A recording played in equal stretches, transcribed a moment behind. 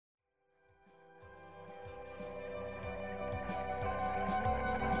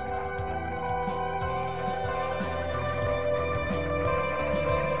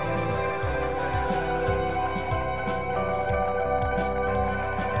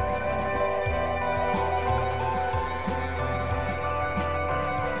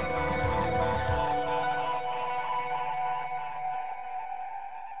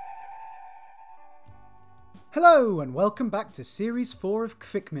Hello and welcome back to Series 4 of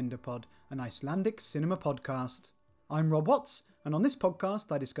Kvikmyndapod, an Icelandic cinema podcast. I'm Rob Watts, and on this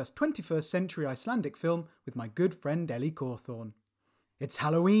podcast I discuss 21st century Icelandic film with my good friend Ellie Cawthorne. It's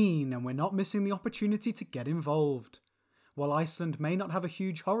Halloween and we're not missing the opportunity to get involved. While Iceland may not have a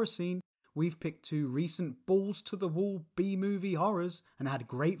huge horror scene, we've picked two recent balls-to-the-wall B-movie horrors and had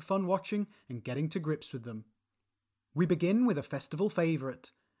great fun watching and getting to grips with them. We begin with a festival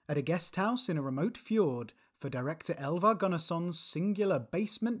favourite, at a guest house in a remote fjord for director Elvar Gunnarsson's singular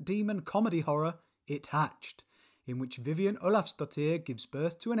basement demon comedy horror, It Hatched, in which Vivian Ólafsdóttir gives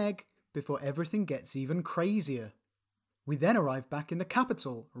birth to an egg before everything gets even crazier. We then arrive back in the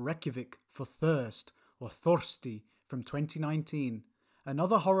capital, Reykjavik, for Thirst, or Þorsti, from 2019,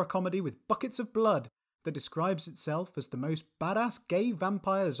 another horror comedy with buckets of blood that describes itself as the most badass gay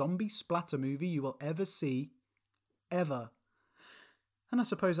vampire zombie splatter movie you will ever see. Ever. And I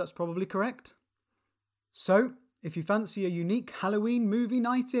suppose that's probably correct. So, if you fancy a unique Halloween movie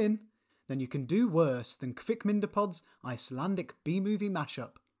night in, then you can do worse than Kvikmyndapod's Icelandic B-movie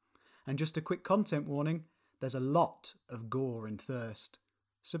mashup. And just a quick content warning, there's a lot of gore in Thirst,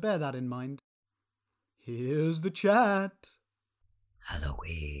 so bear that in mind. Here's the chat.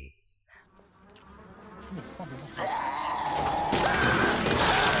 Halloween.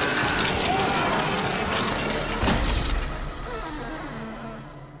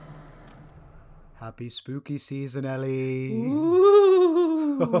 Happy spooky season, Ellie.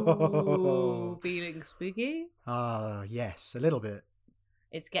 Ooh, feeling spooky? Yes, a little bit.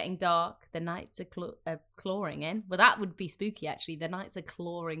 It's getting dark. The nights are clawing in. Well, that would be spooky, actually. The nights are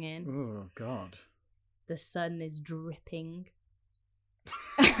clawing in. Oh, God. The sun is dripping.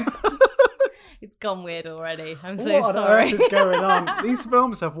 It's gone weird already. I'm so what sorry. What on earth is going on? These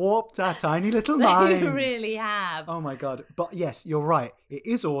films have warped our tiny little minds. They really have. Oh my God. But yes, you're right. It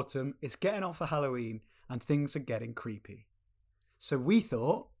is autumn. It's getting on for Halloween and things are getting creepy. So we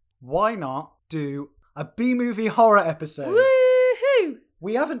thought, why not do a B-movie horror episode? Woohoo!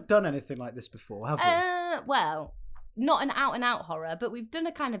 We haven't done anything like this before, have we? Well, not an out-and-out horror, but we've done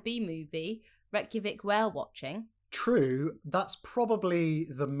a kind of B-movie, Reykjavik Whale Watching. True, that's probably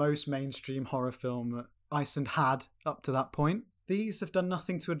the most mainstream horror film that Iceland had up to that point. These have done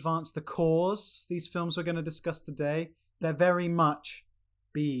nothing to advance the cause. These films we're going to discuss today, they're very much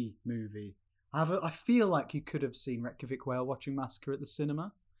B-movie. I feel like you could have seen Reykjavik Whale Watching Massacre at the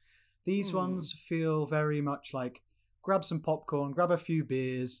cinema. These ones feel very much like grab some popcorn, grab a few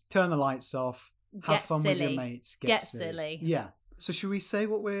beers, turn the lights off, have fun with your mates. Get silly. Yeah. So should we say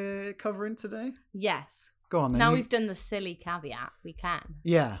what we're covering today? Yes. Go on then. Now we've done the silly caveat, we can.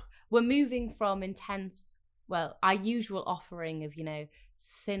 Yeah. We're moving from intense, well, our usual offering of,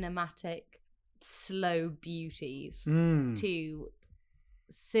 cinematic, slow beauties to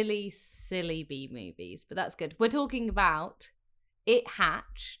silly B-movies. But that's good. We're talking about It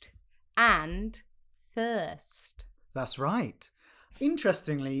Hatched and Thirst. That's right.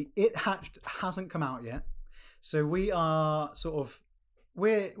 Interestingly, It Hatched hasn't come out yet. So we are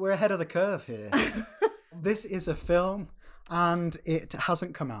we're ahead of the curve here. This is a film and it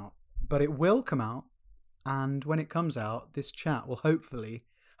hasn't come out, but it will come out. And when it comes out, this chat will hopefully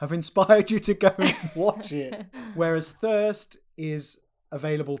have inspired you to go and watch it. Whereas Thirst is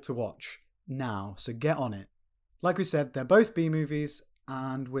available to watch now, so get on it. Like we said, they're both B-movies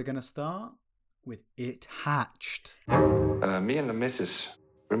and we're going to start with It Hatched. Me and the missus,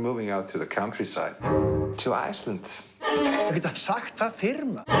 we're moving out to the countryside. To Iceland.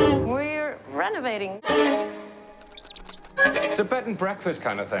 We're renovating. It's a bed and breakfast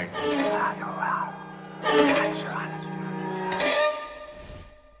kind of thing. You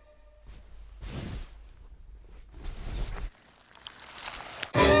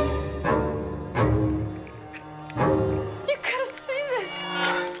gotta see this.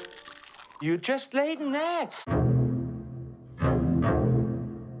 You just laid an egg.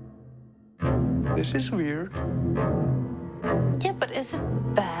 This is weird. Yeah, but is it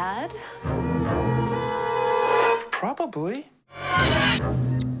bad? Probably.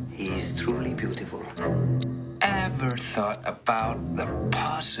 He's truly beautiful. Ever thought about the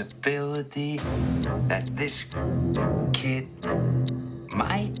possibility that this kid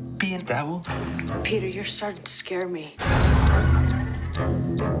might be a devil? Peter, you're starting to scare me.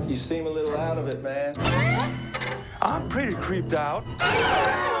 You seem a little out of it, man. I'm pretty creeped out.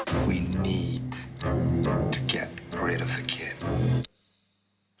 We need to get rid of the kid.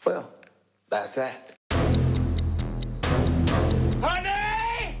 Well, that's that.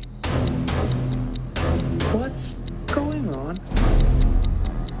 Honey! What's going on?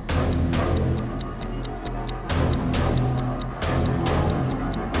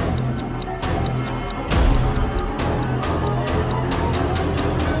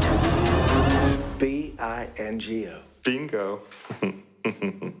 I-N-G-O. Bingo.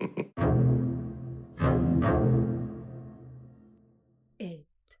 It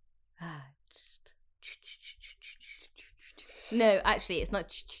hatched. No, actually, it's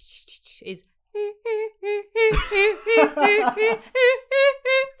not. It's.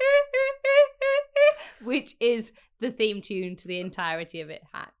 Which is the theme tune to the entirety of It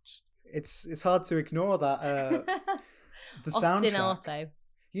Hatched. It's hard to ignore that. The soundtrack. Ostinato.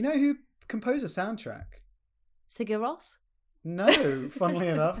 You know who composed the soundtrack? Sigur Rós? No, funnily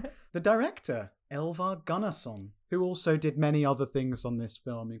enough, the director, Elvar Gunnarsson, who also did many other things on this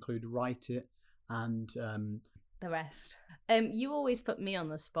film, include write it and the rest. You always put me on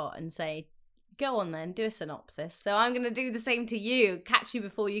the spot and say, go on then, do a synopsis. So I'm going to do the same to you. Catch you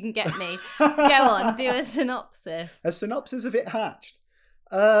before you can get me. Go on, do a synopsis. A synopsis of It Hatched.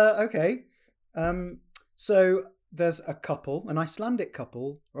 Okay. So there's a couple, an Icelandic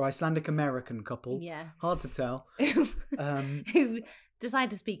couple, or Icelandic-American couple. Yeah. Hard to tell. Who decide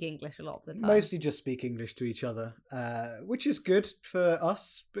to speak English a lot of the time. Mostly just speak English to each other, which is good for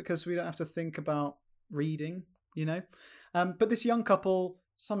us because we don't have to think about reading, you know. But this young couple,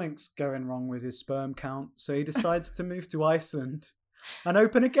 something's going wrong with his sperm count, so he decides to move to Iceland and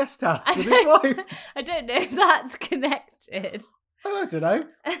open a guest house with his wife. I don't know if that's connected. Oh, I don't know.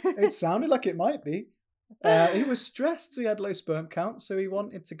 It sounded like it might be. He was stressed, so he had low sperm count, so he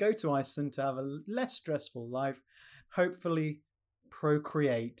wanted to go to Iceland to have a less stressful life, hopefully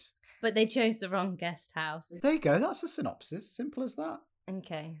procreate. But they chose the wrong guest house. There you go, that's a synopsis, simple as that.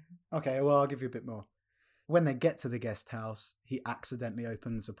 Okay. Okay, well, I'll give you a bit more. When they get to the guest house, he accidentally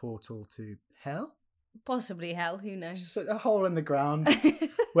opens a portal to hell? Possibly hell, who knows? Just a hole in the ground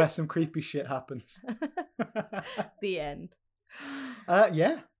where some creepy shit happens. The end.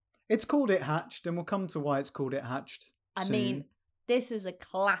 Yeah. It's called It Hatched, and we'll come to why it's called It Hatched I soon. mean, this is a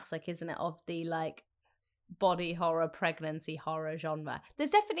classic, isn't it, of the, like, body horror, pregnancy horror genre.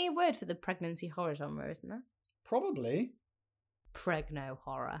 There's definitely a word for the pregnancy horror genre, isn't there? Probably. Pregno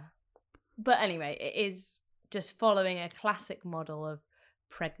horror. But anyway, it is just following a classic model of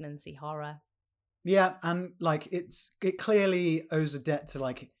pregnancy horror. Yeah, and like it clearly owes a debt to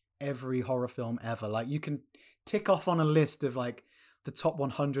like every horror film ever. Like you can tick off on a list of like the top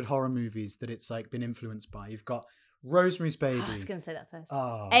 100 horror movies that it's like been influenced by. You've got Rosemary's Baby. I was going to say that first.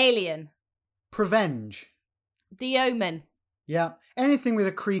 Ah. Alien. Prevenge. The Omen. Yeah, anything with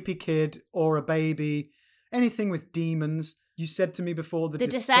a creepy kid or a baby, anything with demons. You said to me before The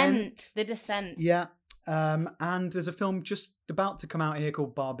Descent. The Descent. Yeah, and there's a film just about to come out here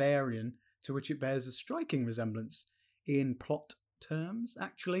called Barbarian, to which it bears a striking resemblance in plot terms,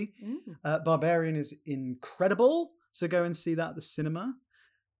 actually. Barbarian is incredible, so go and see that at the cinema.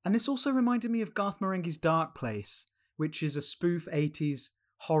 And this also reminded me of Garth Marenghi's Dark Place, which is a spoof 80s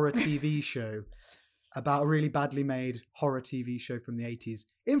horror TV show about a really badly made horror TV show from the 80s,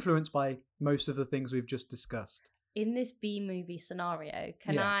 influenced by most of the things we've just discussed. In this B-movie scenario,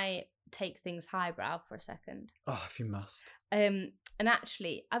 can Yeah. I take things highbrow for a second? Oh, if you must. And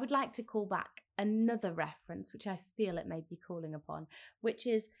actually, I would like to call back another reference, which I feel it may be calling upon, which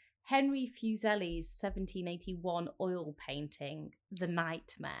is Henry Fuseli's 1781 oil painting, The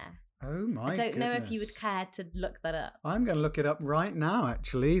Nightmare. Oh my I don't know if you goodness. would care to look that up. I'm going to look it up right now,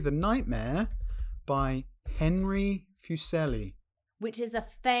 actually. The Nightmare by Henry Fuseli. Which is a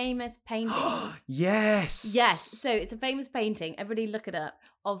famous painting. Yes! Yes, so it's a famous painting, everybody look it up,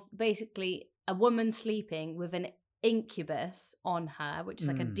 of basically a woman sleeping with an incubus on her, which is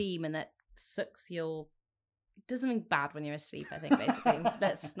like a demon that sucks your... does something bad when you're asleep, I think, basically.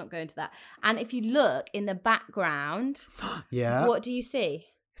 Let's not go into that. And if you look in the background, Yeah. what do you see?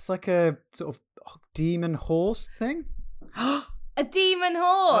 It's like a sort of demon horse thing. A demon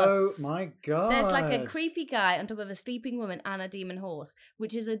horse! Oh my god. There's like a creepy guy on top of a sleeping woman and a demon horse,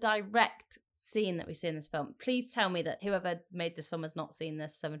 which is a direct scene that we see in this film. Please tell me that whoever made this film has not seen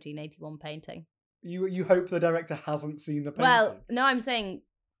this 1781 painting. You hope the director hasn't seen the painting. Well, no, I'm saying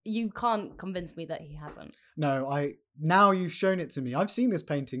you can't convince me that he hasn't. No, now you've shown it to me. I've seen this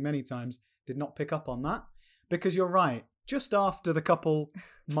painting many times. Did not pick up on that. Because you're right. Just after the couple,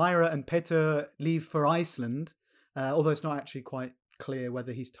 Myra and Peter, leave for Iceland, although it's not actually quite clear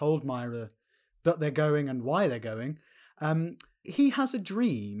whether he's told Myra that they're going and why they're going, he has a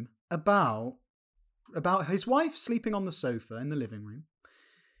dream about his wife sleeping on the sofa in the living room.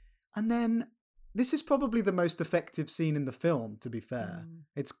 And then this is probably the most effective scene in the film, to be fair.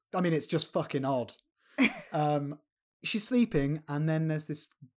 It's just fucking odd. She's sleeping, and then there's this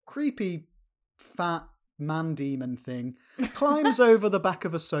creepy fat man demon thing climbs over the back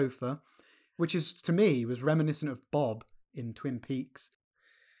of a sofa, which is, to me, was reminiscent of Bob in Twin Peaks.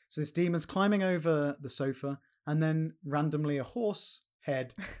 So this demon's climbing over the sofa, and then randomly a horse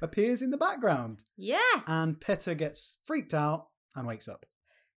head appears in the background. Yes. And Petter gets freaked out and wakes up.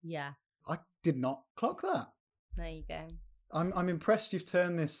 Yeah. I did not clock that. There you go. I'm impressed you've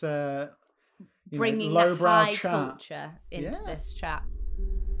turned this Bringing the lowbrow high chat culture into this chat.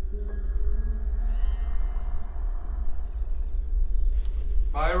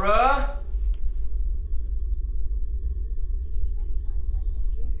 Myra?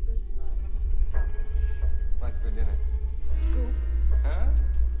 What's for dinner? Scoop. Huh?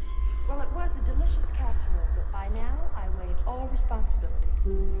 Well, it was a delicious casserole, but by now I waive all responsibility.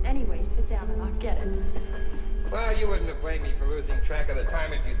 Anyway, sit down and I'll get it. Well, you wouldn't have blamed me for losing track of the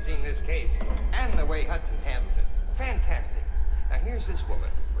time if you'd seen this case. And the way Hudson handled it. Fantastic. Now, here's this woman.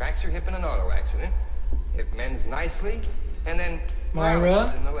 Cracks her hip in an auto accident. Hip mends nicely. And then...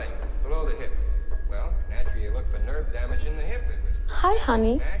 Myra? In the leg, below the hip. Well, naturally, you look for nerve damage in the hip. It was... Hi,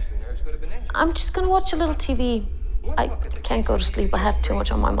 honey. Smashed, the nerves could have been injured. I'm just gonna watch a little TV. I can't go to sleep. I have too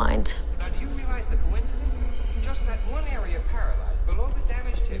much on my mind. Now, do you realize the coincidence? Just that one area paralyzed below the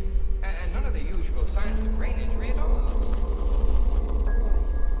damaged hip. And none of the usual signs of brain injury at all.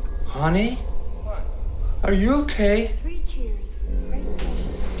 Honey? What? Are you okay? 3 cheers. Great session.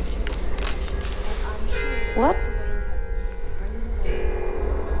 And I'm sure What?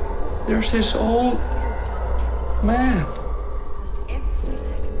 There's this old man. every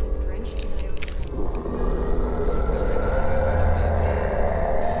second drenched in iodine.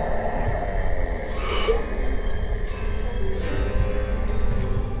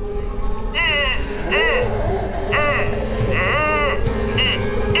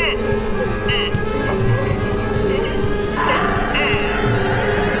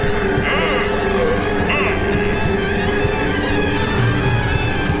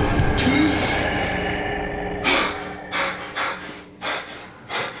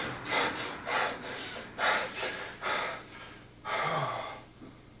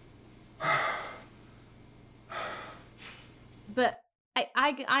 But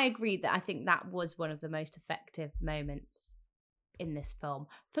I agree that I think that was one of the most effective moments in this film.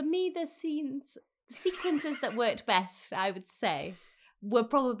 For me, the sequences that worked best, I would say, were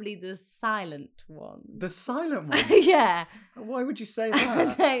probably the silent ones. The silent ones? Yeah. Why would you say I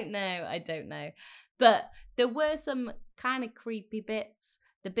that? don't know. But there were some kind of creepy bits.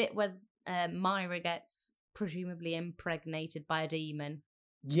 The bit where Myra gets presumably impregnated by a demon.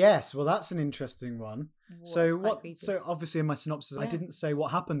 Yes, well, that's an interesting one. Was So quite what? creepy. So obviously, in my synopsis, I Yeah. didn't say what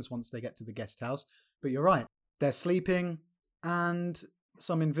happens once they get to the guest house, but you're right. They're sleeping, and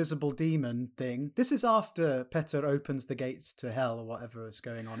some invisible demon thing. This is after Petter opens the gates to hell or whatever is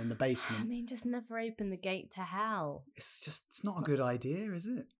going on in the I basement. mean, just never open the gate to hell. It's not a good idea, is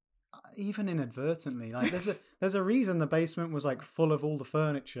it? Even inadvertently, like there's a reason the basement was like full of all the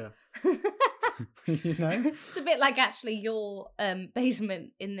furniture. You know, It's a bit like actually your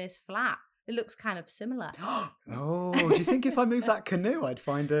basement in this flat. It looks kind of similar. Oh, do you think if I moved that canoe, I'd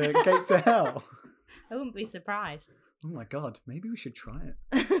find a gate to hell? I wouldn't be surprised. Oh my god, maybe we should try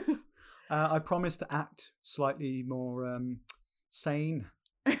it. I promise to act slightly more sane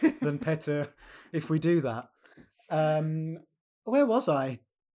than Petter if we do that. Where was I?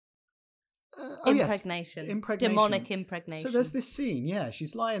 Impregnation. Impregnation. Demonic impregnation. So there's this scene, yeah,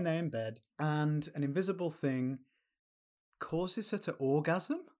 she's lying there in bed and an invisible thing causes her to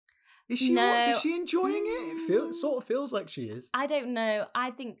orgasm. Is she No. is she enjoying it? It sort of feels like she is. I don't know.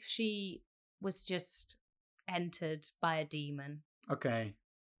 I think she was just entered by a demon. Okay.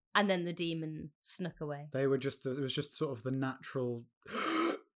 And then the demon snuck away. They were just it was just sort of the natural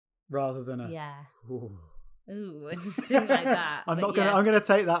rather than a Yeah. Ooh. Ooh, I didn't like that. I'm but not gonna. yes. I'm gonna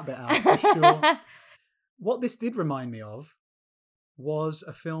take that bit out for sure. What this did remind me of was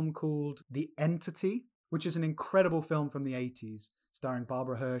a film called The Entity, which is an incredible film from the 80s, starring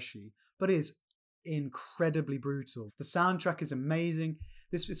Barbara Hershey, but is incredibly brutal. The soundtrack is amazing.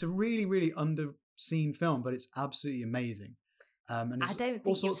 It's a really, really underseen film, but it's absolutely amazing. And I it's don't all think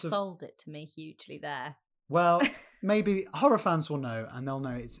you've sorts of. sold it to me hugely there. Well, maybe horror fans will know, and they'll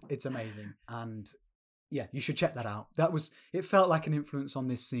know it's amazing. And yeah, you should check that out. It felt like an influence on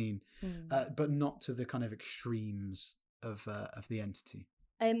this scene, but not to the kind of extremes of The Entity.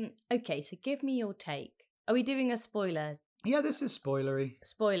 Okay, so give me your take. Are we doing a spoiler? Yeah, this is spoilery.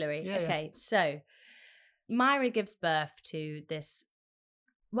 Spoilery. Yeah, Okay, so Myra gives birth to this.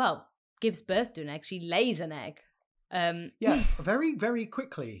 Well, gives birth to an egg. She lays an egg. Yeah, very, very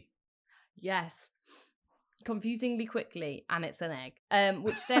quickly. Yes. Confusingly quickly, and it's an egg,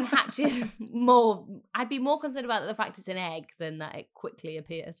 which then hatches more. I'd be more concerned about the fact it's an egg than that it quickly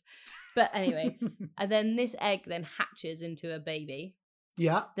appears. But anyway, and then this egg then hatches into a baby,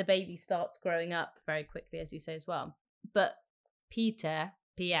 Yeah. The baby starts growing up very quickly, as you say as well. But Pieter,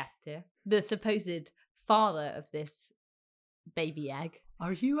 the supposed father of this baby egg.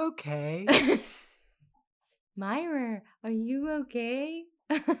 Are you okay? Myra, are you okay?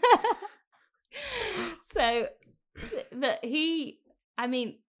 So, but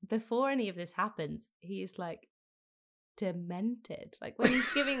before any of this happens, he is like demented. Like when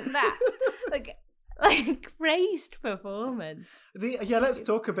he's giving that, like crazed performance. Let's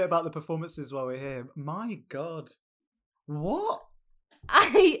talk a bit about the performances while we're here. My God, what?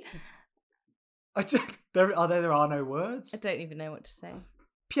 There are no words. I don't even know what to say.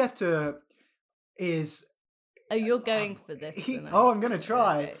 Pieter is. Oh, you're going for this. I'm going to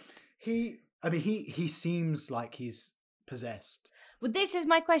try. Okay. He seems like he's possessed. Well, this is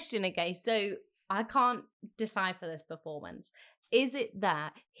my question, okay? So I can't decipher this performance. Is it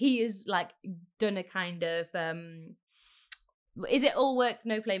that he is like done a kind of is it all work,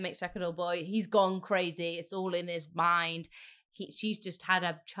 no play makes Jack a dull boy? He's gone crazy. It's all in his mind. She's just had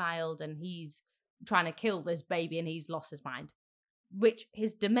a child and he's trying to kill this baby and he's lost his mind, which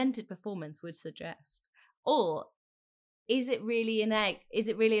his demented performance would suggest. Or is it really an egg? Is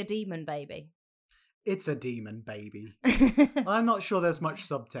it really a demon baby? It's a demon baby. I'm not sure there's much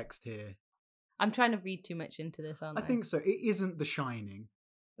subtext here. I'm trying to read too much into this, aren't I? I think so. It isn't The Shining.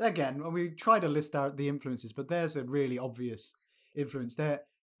 Again, we try to list out the influences, but there's a really obvious influence. They're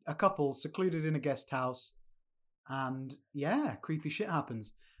a couple secluded in a guest house, and creepy shit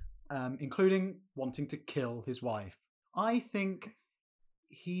happens, including wanting to kill his wife. I think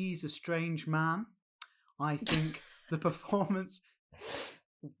he's a strange man. I think the performance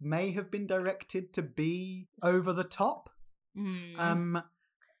may have been directed to be over the top.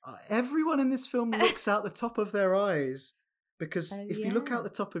 Everyone in this film looks out the top of their eyes, because if you look out the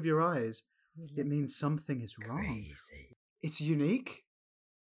top of your eyes, it means something is wrong. Crazy. It's unique.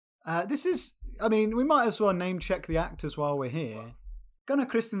 We might as well name check the actors while we're here. Gunnar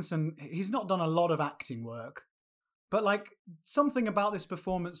Christensen, he's not done a lot of acting work, but something about this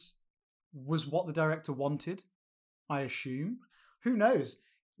performance was what the director wanted, I assume. Who knows?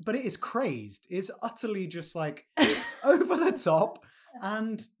 But it is crazed. It's utterly just over the top.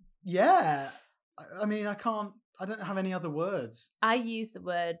 And I don't have any other words. I use the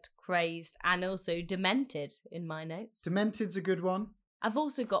word crazed and also demented in my notes. Demented's a good one. I've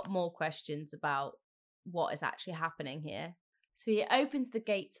also got more questions about what is actually happening here. So he opens the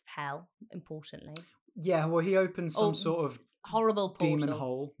gates of hell, importantly. Yeah, well, he opens some sort of horrible portal. Demon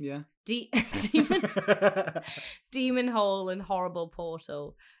hole, yeah. Demon hole and horrible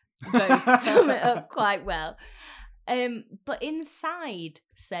portal both sum it up quite well. But inside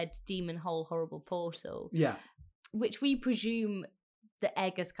said demon hole, horrible portal, which we presume the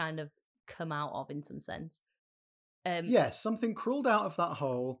egg has kind of come out of in some sense. Yes, something crawled out of that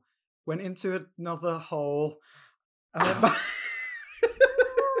hole, went into another hole, and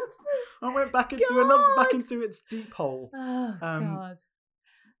went back into its deep hole. Oh God!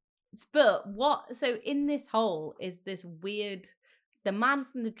 But what? So in this hole is this weird, the man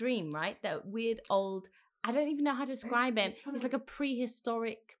from the dream, right? That weird old. I don't even know how to describe him. He's like a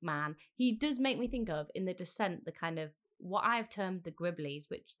prehistoric man. He does make me think of, in The Descent, the kind of what I've termed the Gribblies,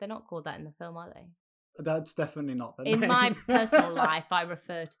 which they're not called that in the film, are they? That's definitely not the name. In my personal life, I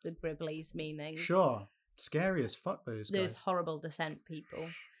refer to the Gribblies, meaning... Sure. Scary as fuck, those guys. Those horrible Descent people.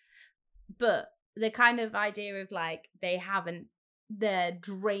 But the kind of idea of they're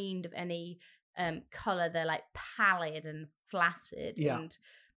drained of any colour. They're pallid and flaccid and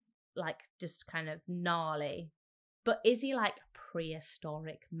just kind of gnarly. But is he a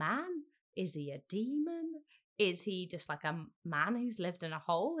prehistoric man? Is he a demon? Is he just a man who's lived in a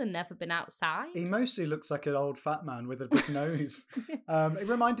hole and never been outside? He mostly looks like an old fat man with a big nose. It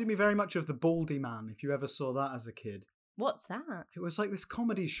reminded me very much of The Baldy Man, if you ever saw that as a kid. What's that? It was this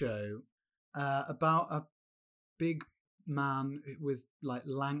comedy show about a big man with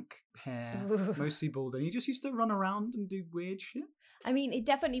lank hair, mostly bald, and he just used to run around and do weird shit. I mean, it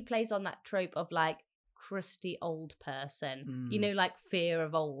definitely plays on that trope of crusty old person, fear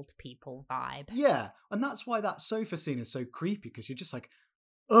of old people vibe. Yeah, and that's why that sofa scene is so creepy, because you're just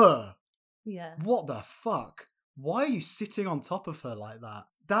ugh. Yeah. What the fuck? Why are you sitting on top of her like that?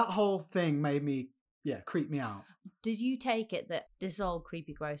 That whole thing made me, creep me out. Did you take it that this old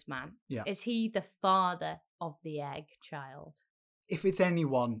creepy gross man, yeah, is he the father of the egg child? If it's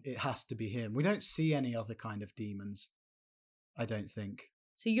anyone, it has to be him. We don't see any other kind of demons, I don't think.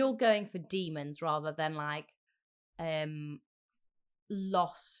 So you're going for demons rather than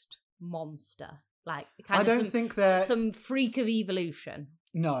lost monster, I don't think they're some freak of evolution.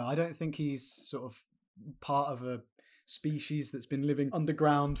 No, I don't think he's sort of part of a species that's been living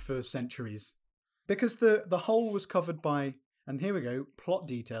underground for centuries. Because the hole was covered by, and here we go, plot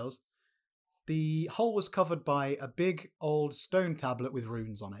details. The hole was covered by a big old stone tablet with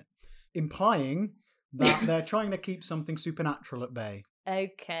runes on it, implying that they're trying to keep something supernatural at bay.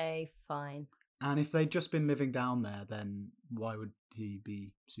 Okay, fine. And if they'd just been living down there, then why would he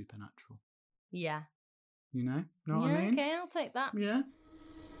be supernatural? Yeah. You know what I mean? Okay, I'll take that. Yeah.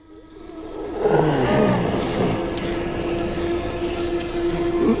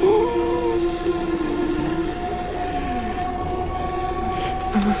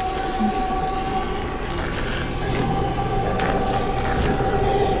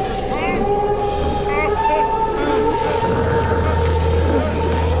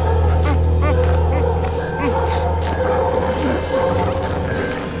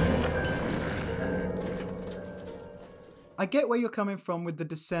 I get where you're coming from with the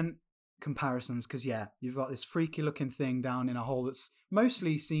Descent comparisons, because yeah, you've got this freaky looking thing down in a hole that's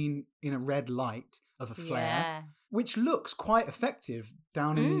mostly seen in a red light of a flare, which looks quite effective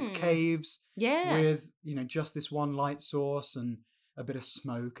down in these caves with, just this one light source and a bit of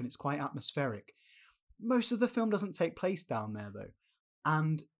smoke, and it's quite atmospheric. Most of the film doesn't take place down there though,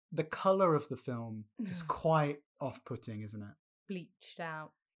 and the colour of the film is quite off-putting, isn't it? Bleached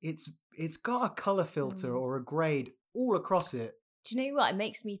out. It's got a colour filter or a grade all across it. Do you know what? It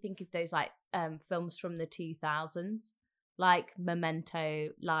makes me think of those films from the 2000s, like Memento,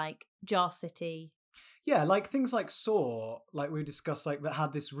 like Jar City. Yeah, like things like Saw, like we discussed, like that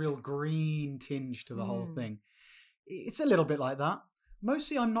had this real green tinge to the whole thing. It's a little bit like that.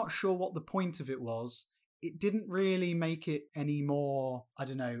 Mostly I'm not sure what the point of it was. It didn't really make it any more, I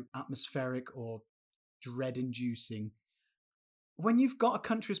don't know, atmospheric or dread-inducing. When you've got a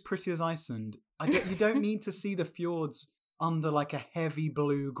country as pretty as Iceland, you don't need to see the fjords under like a heavy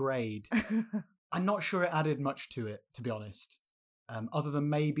blue grade. I'm not sure it added much to it, to be honest. Other than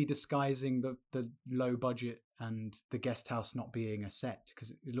maybe disguising the low budget and the guest house not being a set,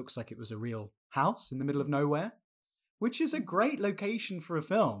 because it looks like it was a real house in the middle of nowhere, which is a great location for a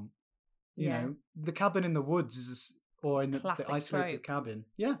film. You know, the cabin in the woods or in the isolated trope. Cabin.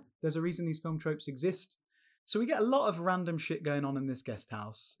 Yeah, there's a reason these film tropes exist. So we get a lot of random shit going on in this guest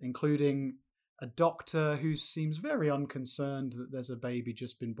house, including a doctor who seems very unconcerned that there's a baby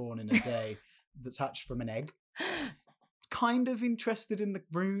just been born in a day that's hatched from an egg. Kind of interested in the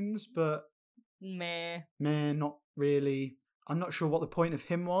runes, but meh, not really. I'm not sure what the point of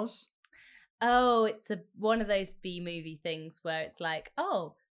him was. Oh, it's one of those B-movie things where it's like,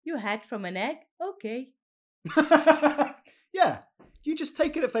 oh, you hatched from an egg? Okay. Yeah, you just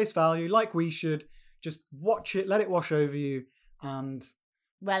take it at face value, like we should. Just watch it, let it wash over you, and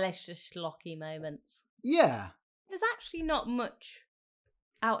relish the schlocky moments. Yeah. There's actually not much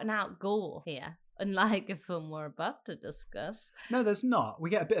out-and-out gore here, unlike a film we're about to discuss. No, there's not.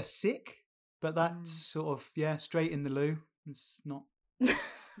 We get a bit of sick, but that's sort of, straight in the loo. It's not...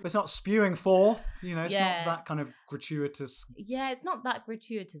 It's not spewing forth, it's not that kind of gratuitous. Yeah, it's not that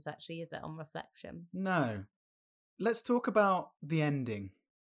gratuitous, actually, is it, on reflection? No. Let's talk about the ending.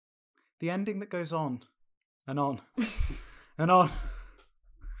 The ending that goes on and on and on.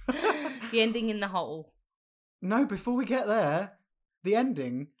 The ending in the hole. No, before we get there, the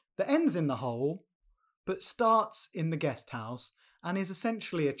ending that ends in the hole, but starts in the guest house and is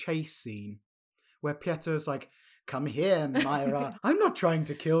essentially a chase scene where Pieto's like, come here, Myra. I'm not trying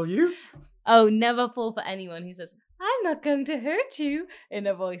to kill you. Oh, never fall for anyone who says, I'm not going to hurt you, in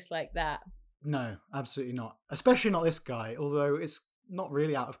a voice like that. No, absolutely not. Especially not this guy, although it's not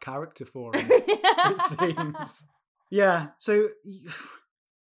really out of character for him, it seems. Yeah, so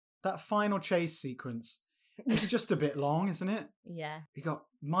that final chase sequence is just a bit long, isn't it? Yeah. You got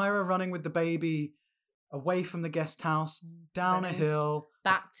Myra running with the baby away from the guest house, down a hill,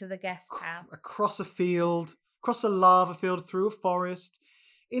 back to the guest house, across a field, across a lava field, through a forest,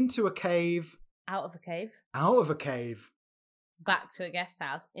 into a cave. Out of a cave. Out of a cave. Back to a guest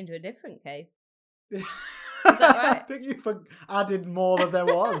house, into a different cave. Is that right? I think you've added more than there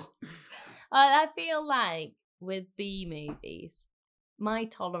was. I feel like with B movies, my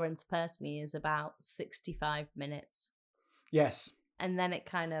tolerance personally is about 65 minutes. Yes. And then it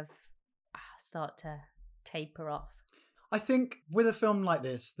kind of start to taper off. I think with a film like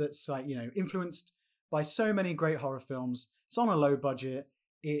this that's like, influenced by so many great horror films, it's on a low budget,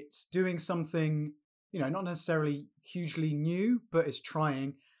 it's doing something, not necessarily hugely new, but it's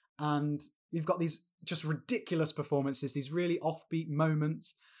trying. And you've got these just ridiculous performances, these really offbeat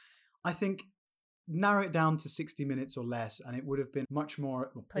moments. I think narrow it down to 60 minutes or less, and it would have been much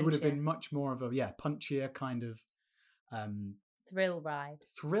more. Punchier. It would have been much more of a punchier kind of thrill ride.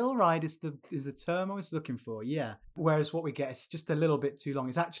 Thrill ride is the term I was looking for, yeah. Whereas what we get is just a little bit too long.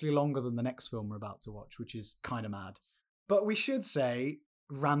 It's actually longer than the next film we're about to watch, which is kind of mad. But we should say,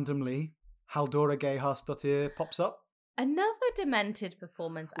 randomly, Haldora Geirhardsdottir pops up. Another demented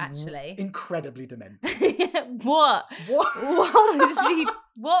performance, actually. Incredibly demented. What?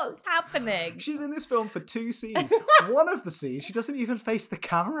 What's happening? She's in this film for 2 scenes. One of the scenes, she doesn't even face the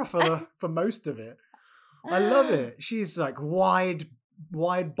camera for most of it. I love it. She's like wide,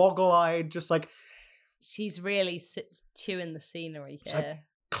 boggle-eyed, just like... She's really chewing the scenery here. Like,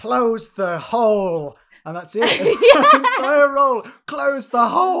 close the hole! And that's it. It's the entire role. Close the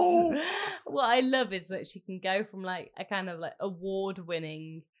hole! What I love is that she can go from like a kind of like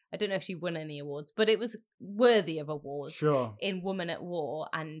award-winning... I don't know if she won any awards, but it was worthy of awards. Sure. In Woman at War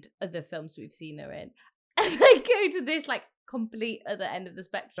and other films we've seen her in. And they go to this like complete other end of the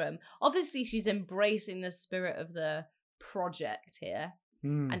spectrum. Obviously, she's embracing the spirit of the project here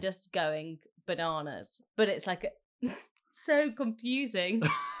and just going bananas. But it's like so confusing.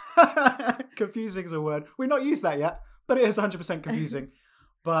 Confusing is a word. We've not used that yet, but it is 100% confusing.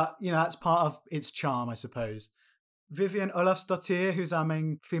 But, you know, that's part of its charm, I suppose. Vivian Olafsdottir, who's our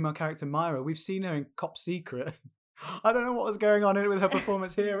main female character, Myra, we've seen her in Cop Secret. I don't know what was going on with her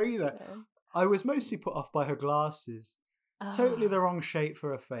performance here either. I was mostly put off by her glasses. Totally the wrong shape for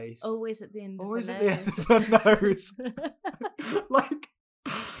her face. Always at the end Always of at the the end of her nose. Like,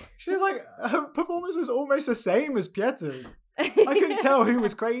 she was like, her performance was almost the same as Pieter's. I couldn't tell who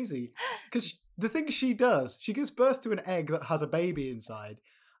was crazy. Because the thing she does, she gives birth to an egg that has a baby inside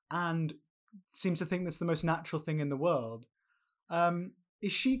and seems to think that's the most natural thing in the world.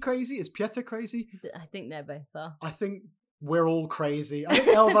 Is she crazy? Is Pieter crazy? I think they're both are. I think we're all crazy. I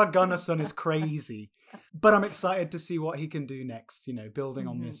think Elvar Gunnarsson is crazy. But I'm excited to see what he can do next, you know, building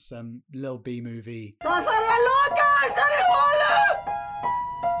on this Lil B movie. Did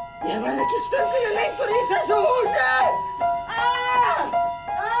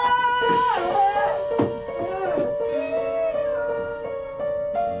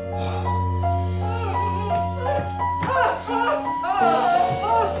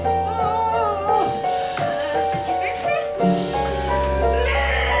you fix it?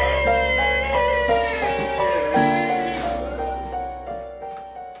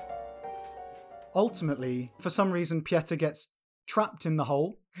 Ultimately, for some reason, Pieter gets trapped in the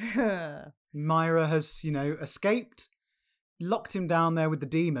hole. Myra has, you know, escaped, locked him down there with the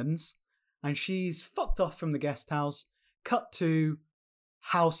demons, and she's fucked off from the guest house. Cut to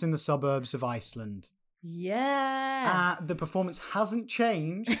house in the suburbs of Iceland. Yeah. The performance hasn't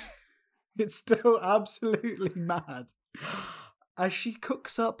changed. It's still absolutely mad. As she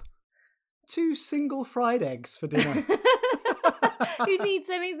cooks up 2 single fried eggs for dinner. Who needs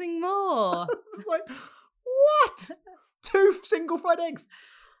anything more? It's like, what? 2 single fried eggs?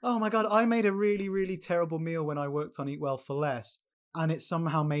 Oh my God, I made a really, really terrible meal when I worked on Eat Well for Less. And it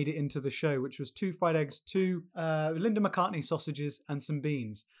somehow made it into the show, which was 2 fried eggs, 2 Linda McCartney sausages, and some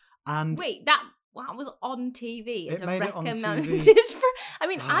beans. And wait, that was on TV. It made it on recommended. TV. I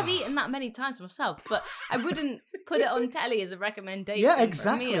mean, I've eaten that many times myself, but I wouldn't put it on telly as a recommendation. yeah, For a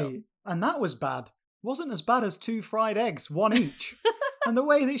exactly. meal. And that was bad. Wasn't as bad as 2 fried eggs, 1 each. And the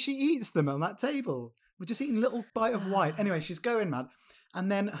way that she eats them on that table, we're just eating a little bite of white. Anyway, she's going mad.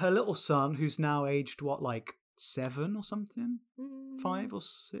 And then her little son, who's now aged, what, like 7 or something? 5 or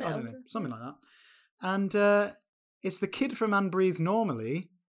 6? I don't know. Something like that. And it's the kid from And Breathe Normally,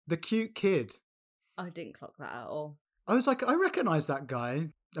 the cute kid. I didn't clock that at all. I was like, I recognise that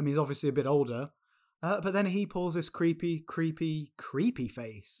guy. I mean, he's obviously a bit older. But then he pulls this creepy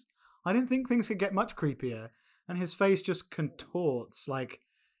face. I didn't think things could get much creepier. And his face just contorts like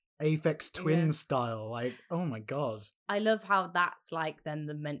Aphex Twin style. Like, oh my God. I love how that's like then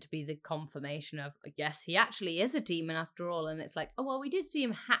meant to be the confirmation of, yes, he actually is a demon after all. And it's like, oh, well, we did see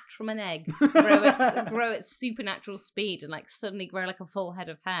him hatch from an egg, grow at supernatural speed and like suddenly grow like a full head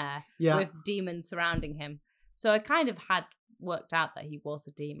of hair with demons surrounding him. So I kind of had worked out that he was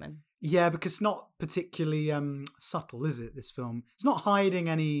a demon. Yeah, because it's not particularly subtle, is it, this film? It's not hiding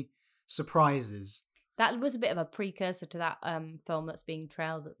any surprises. That was a bit of a precursor to that film that's being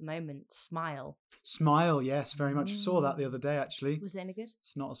trailed at the moment, Smile. Smile, yes, very much. I saw that the other day, actually. Was it any good?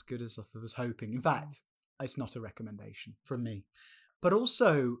 It's not as good as I was hoping. In fact, it's not a recommendation from me. But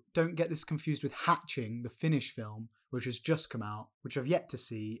also, don't get this confused with Hatching, the Finnish film, which has just come out, which I've yet to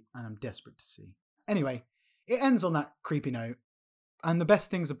see, and I'm desperate to see. Anyway, it ends on that creepy note. And the best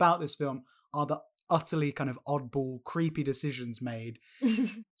things about this film are the utterly kind of oddball, creepy decisions made.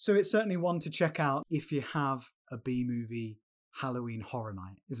 So it's certainly one to check out if you have a B-movie Halloween horror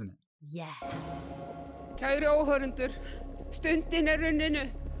night, isn't it? Yeah. Kæri óhörendur, Stundin runninu.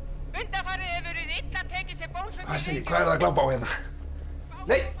 Undanfarið hefur verið illa tekið sér bólsvöld. Hvað segir, hvað það að glápa á hérna?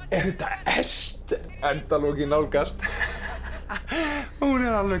 Nei, þetta est endalóki nálgast. Hún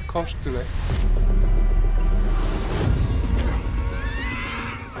alveg kostuleg.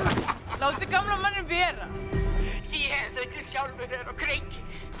 Láti gamla mannin vera. Ég þau til sjálfur og kreiki.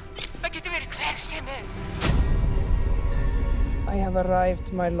 Það getur verið hver sem I have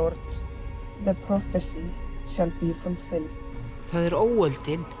arrived, my lord. The prophecy shall be fulfilled. Það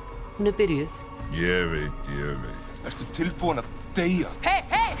óöldin. Hún byrjuð. Ég veit. Ertu tilbúin að deyja? Hey!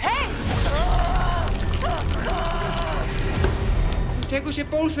 Hún tekur sér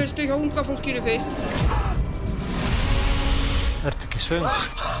bólfestu hjá unga fólkinu fyrst. Ertu ekki söng?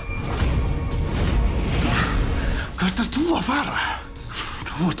 Hvert ert þú að fara?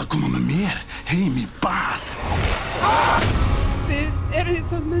 Þú ert að koma með mér heim í bað. Þið eruð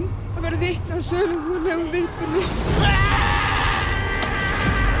það menn að vera vitni að sögulegum viðburði.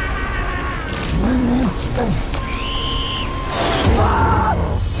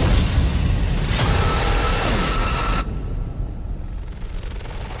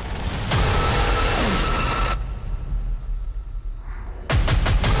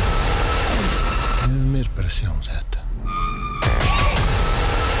 Við mér bara sjáum þetta.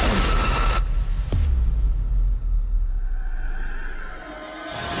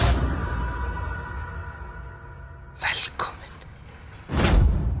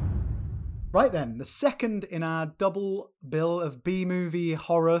 Right then, the second in our double bill of B-movie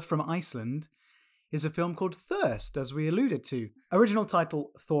horror from Iceland is a film called Thirst, as we alluded to. Original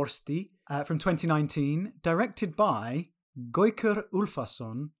title Þorsti, from 2019, directed by Gaukur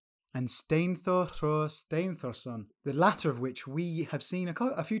Úlfarsson and Steinþór Steinþórsson, the latter of which we have seen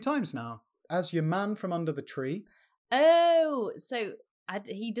a few times now, as your man from under the tree. Oh, so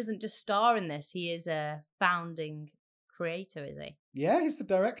he doesn't just star in this, he is a founding creator, is he? Yeah, he's the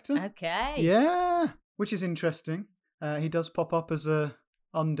director. Okay. Yeah, which is interesting. He does pop up as a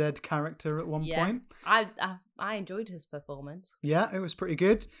undead character at one point. I enjoyed his performance. Yeah, it was pretty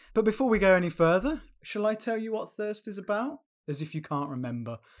good. But before we go any further, shall I tell you what Thirst is about? As if you can't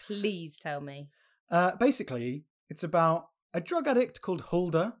remember. Please tell me. Basically, it's about a drug addict called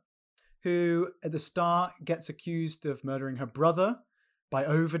Hulda, who at the start gets accused of murdering her brother by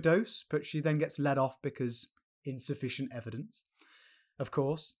overdose, but she then gets let off because insufficient evidence. Of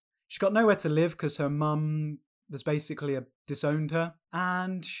course, she got nowhere to live because her mum was basically disowned her,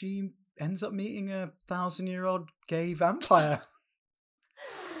 and she ends up meeting a 1,000-year-old gay vampire.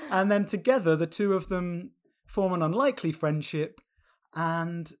 And then together, the two of them form an unlikely friendship,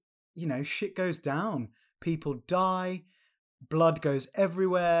 and, you know, shit goes down. People die, blood goes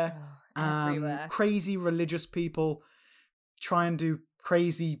everywhere, everywhere. Crazy religious people try and do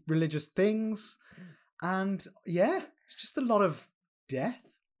crazy religious things, and yeah, it's just a lot of death.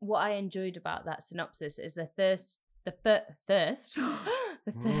 What I enjoyed about that synopsis is the first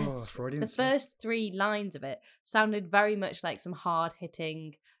 3 lines of it sounded very much like some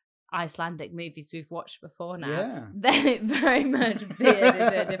hard-hitting Icelandic movies we've watched before now. Yeah. Then it very much veered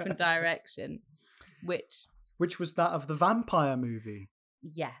into a different direction, which was that of the vampire movie.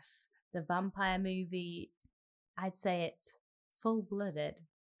 Yes, the vampire movie, I'd say it's full-blooded.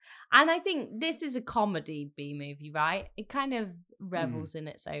 And I think this is a comedy B-movie, right? It kind of revels in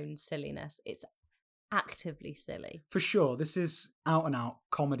its own silliness. It's actively silly. For sure. This is out-and-out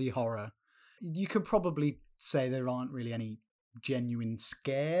comedy horror. You could probably say there aren't really any genuine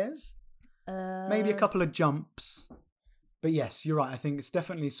scares. Maybe a couple of jumps. But yes, you're right. I think it's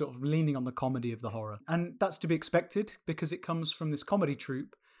definitely sort of leaning on the comedy of the horror. And that's to be expected because it comes from this comedy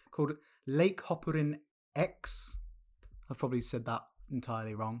troupe called Leikhópurinn X. I've probably said that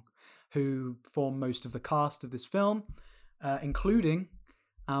entirely wrong, who form most of the cast of this film, including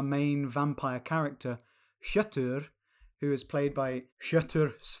our main vampire character, Hjörtur, who is played by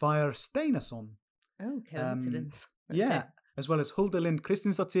Hjörtur Svair Steinason. Oh, coincidence. Yeah, as well as Hulda Lind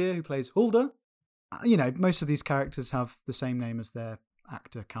Kristinsdóttir, who plays Hulda. You know, most of these characters have the same name as their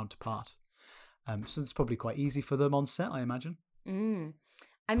actor counterpart. So it's probably quite easy for them on set, I imagine.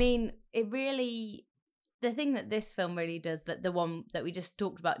 I mean, it really... The thing that this film really does, that the one that we just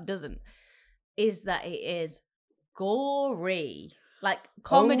talked about doesn't, is that it is gory. Like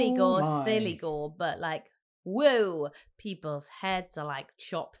comedy gore, silly gore, but like, whoa, people's heads are like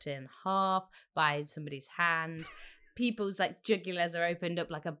chopped in half by somebody's hand. People's like jugulars are opened up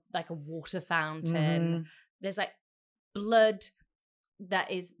like a water fountain. There's like blood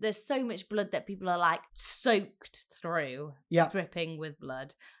there's so much blood that people are like soaked through, dripping with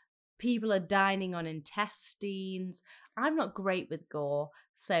blood. People are dining on intestines. I'm not great with gore,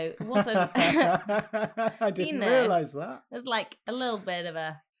 so it wasn't. I didn't realise that. It was like a little bit of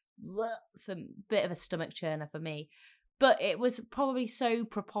a stomach churner for me. But it was probably so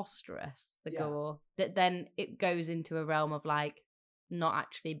preposterous, the gore, that then it goes into a realm of like not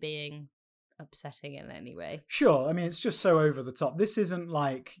actually being upsetting in any way. Sure, I mean, it's just so over the top. This isn't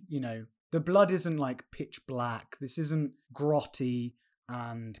like, the blood isn't like pitch black. This isn't grotty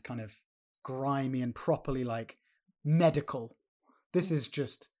and kind of grimy and properly like medical. This is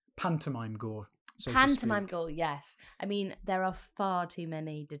just pantomime gore. So pantomime gore, yes. I mean, there are far too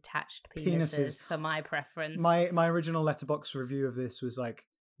many detached penises for my preference. My original Letterboxd review of this was like,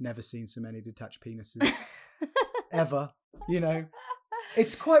 never seen so many detached penises ever.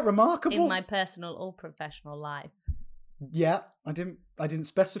 It's quite remarkable in my personal or professional life. Yeah, I didn't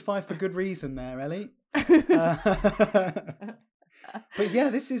specify for good reason there, Ellie. But yeah,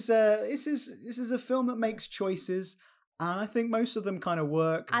 this is a film that makes choices. And I think most of them kind of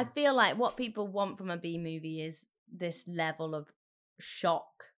work. I feel like what people want from a B movie is this level of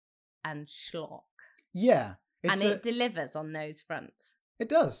shock and schlock. Yeah. It delivers on those fronts. It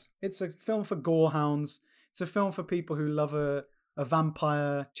does. It's a film for gorehounds. It's a film for people who love a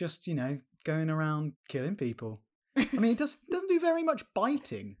vampire just, going around killing people. I mean, it doesn't do very much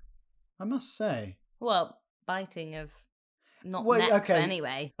biting, I must say. Well, biting of necks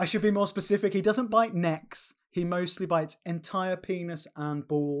anyway. I should be more specific. He doesn't bite necks. He mostly bites entire penis and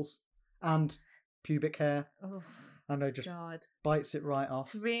balls and pubic hair. Oh, and just bites it right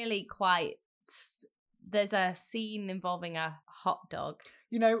off. It's really quite... There's a scene involving a hot dog.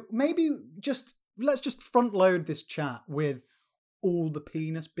 Maybe let's just front load this chat with all the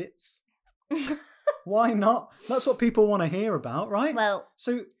penis bits. Why not? That's what people want to hear about, right? Well...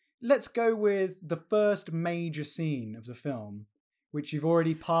 So let's go with the first major scene of the film, which you've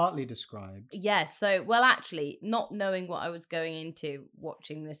already partly described. Yes. So, well, actually, not knowing what I was going into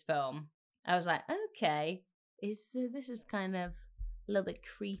watching this film, I was like, okay, this is kind of a little bit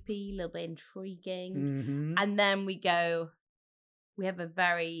creepy, a little bit intriguing. Mm-hmm. And then we have a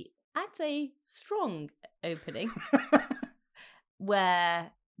very, I'd say, strong opening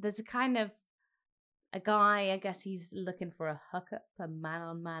where there's a kind of a guy, I guess he's looking for a hookup, a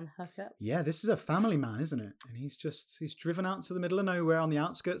man-on-man hookup. Yeah, this is a family man, isn't it? And he's driven out to the middle of nowhere on the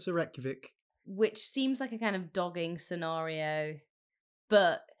outskirts of Reykjavik. Which seems like a kind of dogging scenario,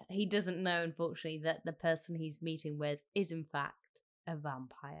 but he doesn't know, unfortunately, that the person he's meeting with is, in fact, a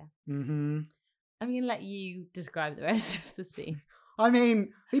vampire. Mm-hmm. I'm going to let you describe the rest of the scene. I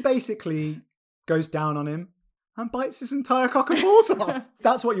mean, he basically goes down on him and bites his entire cock and balls off.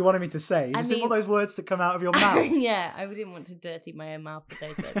 That's what you wanted me to say. You just didn't want those words to come out of your mouth. Yeah, I didn't want to dirty my own mouth with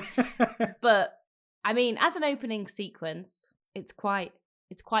those words. But, I mean, as an opening sequence, it's quite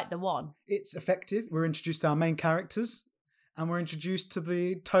the one. It's effective. We're introduced to our main characters, and we're introduced to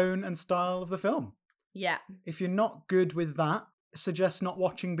the tone and style of the film. Yeah. If you're not good with that, suggest not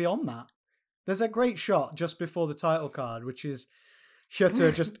watching beyond that. There's a great shot just before the title card, which is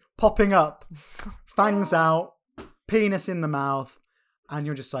Hjörtur just popping up, fangs out, penis in the mouth, and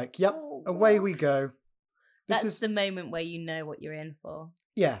you're just like, yep, away we go. That's the moment where you know what you're in for.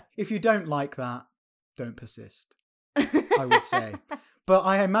 Yeah, if you don't like that, don't persist, I would say. But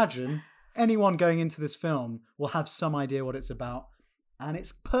I imagine anyone going into this film will have some idea what it's about, and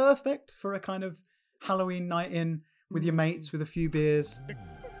it's perfect for a kind of Halloween night in with your mates with a few beers.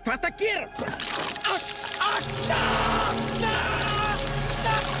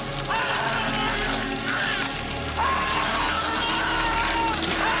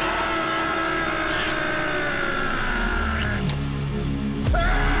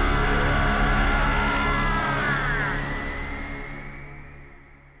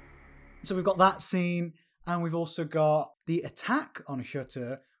 So we've got that scene, and we've also got the attack on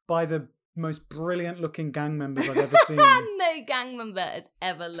Hjörtur by the most brilliant looking gang members I've ever seen. No gang member has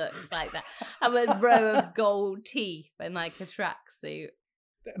ever looked like that. Have a row of gold teeth and like a tracksuit.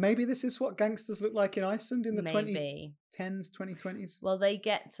 Maybe this is what gangsters look like in Iceland in the 2010s, 2020s. Well, they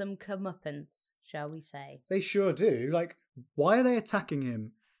get some comeuppance, shall we say. They sure do. Like, why are they attacking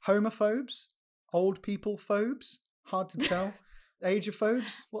him? Homophobes? Old people phobes? Hard to tell.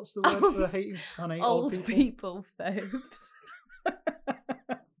 Ageophobes? What's the word for hating on old people? Phobes.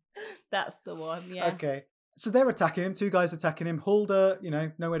 That's the one, yeah. Okay. So they're attacking him. Two guys attacking him. Hulda,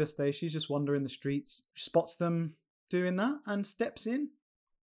 nowhere to stay. She's just wandering the streets. She spots them doing that and steps in.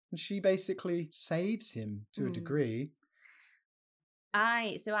 And she basically saves him to a degree.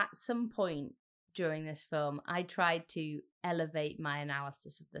 So at some point during this film, I tried to elevate my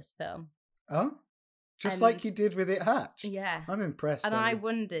analysis of this film. Oh? Just like you did with It Hatched. Yeah. I'm impressed. And Ellie. I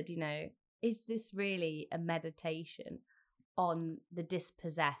wondered, is this really a meditation on the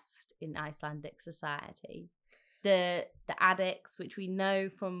dispossessed in Icelandic society? The addicts, which we know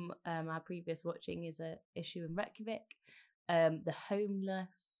from our previous watching is a issue in Reykjavik. The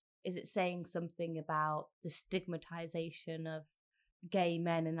homeless. Is it saying something about the stigmatization of gay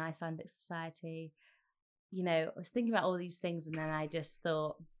men in Icelandic society? I was thinking about all these things, and then I just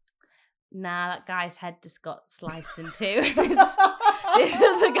thought, nah, that guy's head just got sliced in two. This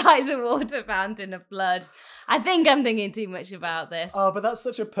other guy's a water fountain of blood. I think I'm thinking too much about this. Oh, but that's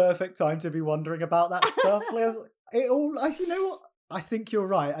such a perfect time to be wondering about that stuff. You know what? I think you're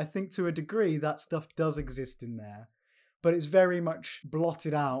right. I think to a degree that stuff does exist in there, but it's very much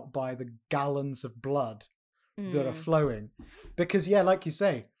blotted out by the gallons of blood that are flowing. Because, yeah, like you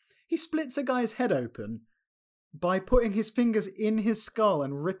say, he splits a guy's head open by putting his fingers in his skull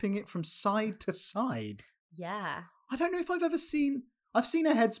and ripping it from side to side. Yeah. I don't know if I've ever seen... I've seen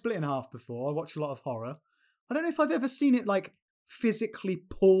a head split in half before. I watch a lot of horror. I don't know if I've ever seen it, physically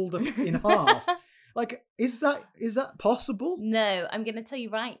pulled in half. Is that possible? No, I'm going to tell you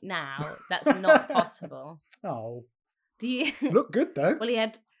right now, that's not possible. Oh. Do you... Look good, though. Well,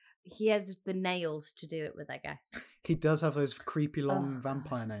 he has the nails to do it with, I guess. He does have those creepy long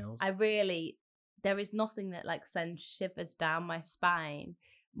vampire nails. There is nothing that sends shivers down my spine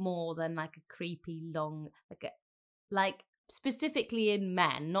more than a creepy long, specifically in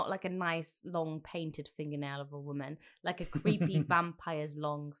men, not a nice long painted fingernail of a woman, a creepy vampire's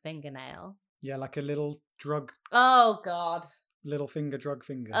long fingernail. Yeah, like a little drug. Oh God. Little finger, drug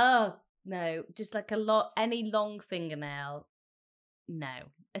finger. Oh no, just any long fingernail. No,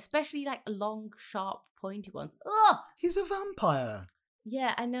 especially long, sharp, pointy ones. Oh, he's a vampire.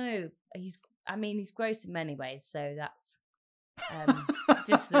 Yeah, I know. He's gross in many ways, so that's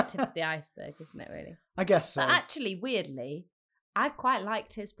just the tip of the iceberg, isn't it, really? I guess so. But actually, weirdly, I quite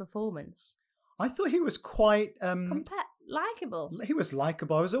liked his performance. I thought he was quite... likeable. He was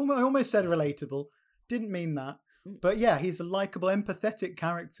likeable. I almost said relatable. Didn't mean that. But yeah, he's a likeable, empathetic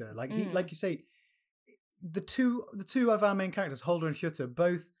character. Like you say, the two of our main characters, Holder and Hjörtur,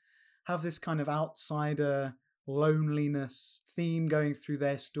 both have this kind of outsider loneliness theme going through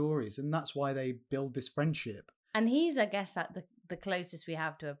their stories, and that's why they build this friendship. And he's, I guess, at the closest we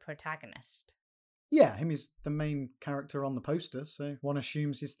have to a protagonist. Yeah, him is the main character on the poster, so one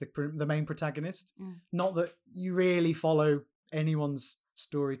assumes he's the main protagonist. Not that you really follow anyone's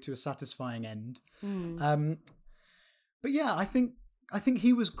story to a satisfying end. But yeah, I think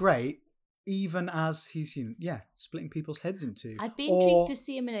he was great, even as he's splitting people's heads in two. I'd be intrigued to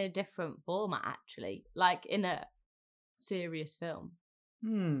see him in a different format, actually, in a serious film.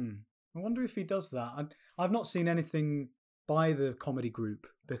 I wonder if he does that. I've not seen anything by the comedy group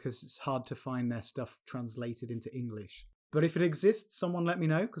because it's hard to find their stuff translated into English. But if it exists, someone let me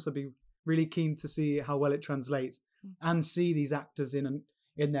know, because I'd be really keen to see how well it translates and see these actors in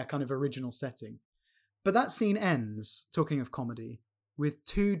their kind of original setting. But that scene ends, talking of comedy, with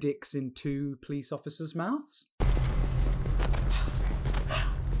two dicks in two police officers' mouths.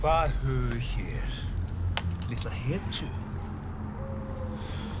 Hvað höfum við hér? Litla hetju?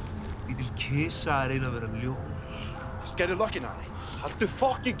 Lítil kisa reyna að vera ljón. Skerðu lokkinn á henni. Haltu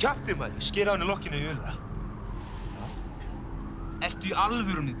fokkin kjafti, maður. Ég sker á henni lokkinu í öðra. Ertu í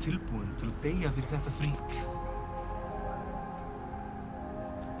alvörunni tilbúin til að deyja fyrir þetta frík?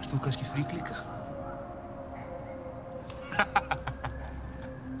 Ert þú kannski frík líka?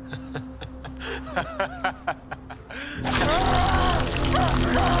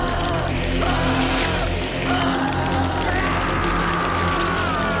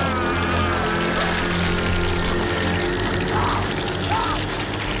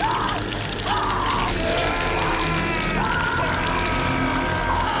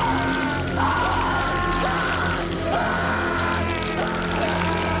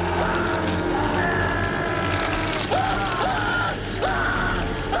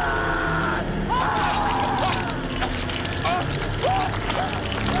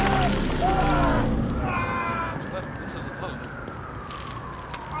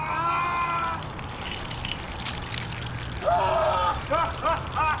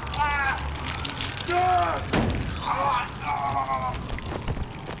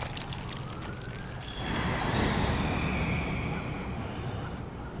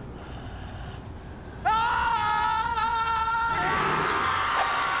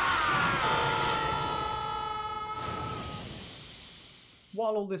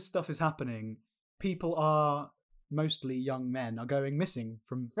 While all this stuff is happening, people are, mostly young men, are going missing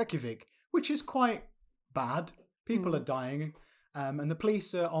from Reykjavik, which is quite bad. People are dying, and the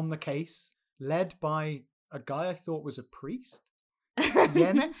police are on the case, led by a guy I thought was a priest.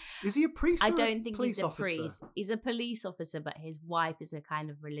 Jens? Is he a priest? I or don't think police he's a officer? priest. He's a police officer, but his wife is a kind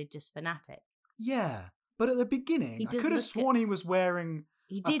of religious fanatic. Yeah, but at the beginning, He I does could have look sworn he was wearing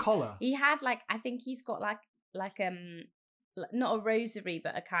a collar. He had like, I think he's got like not a rosary,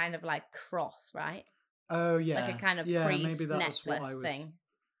 but a kind of like cross, right? Oh yeah, like a kind of maybe priest that was what I necklace was thing.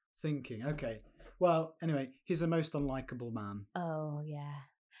 thinking. Okay, well, anyway, he's the most unlikable man. Oh yeah,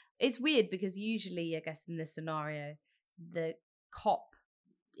 it's weird because usually, I guess in this scenario, the cop,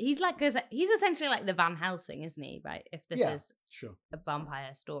 he's essentially like the Van Helsing, isn't he? Right? If this is sure a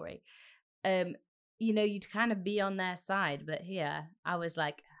vampire story, you know, you'd kind of be on their side, but here I was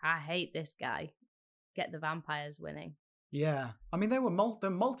like, I hate this guy. Get the vampires winning. Yeah, I mean, there were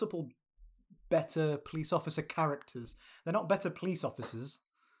multiple better police officer characters. They're not better police officers,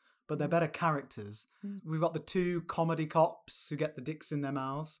 but they're better characters. We've got the two comedy cops who get the dicks in their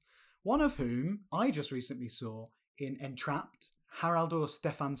mouths, one of whom I just recently saw in Entrapped, Haraldur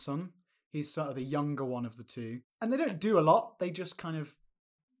Stefansson. He's sort of the younger one of the two. And they don't do a lot. They just kind of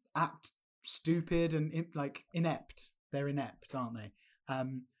act stupid and inept. They're inept, aren't they?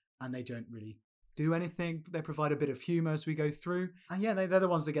 And they don't really do anything. They provide a bit of humour as we go through. And yeah, they're the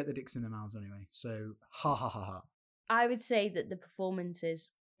ones that get the dicks in their mouths anyway. So, ha ha ha ha. I would say that the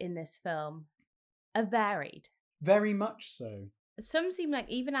performances in this film are varied. Very much so. Some seem like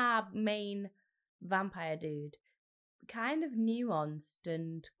even our main vampire dude, kind of nuanced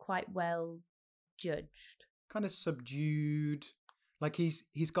and quite well judged. Kind of subdued. Like he's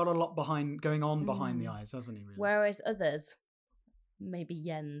got a lot going on behind the eyes, hasn't he, really? Whereas others, maybe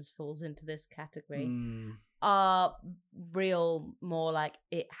Jens falls into this category, are real, more like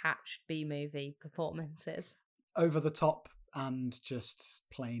It Hatched B-movie performances. Over the top and just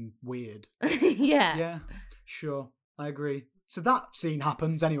plain weird. Yeah. Yeah, sure. I agree. So that scene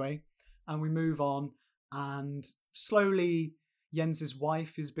happens anyway, and we move on, and slowly Jens's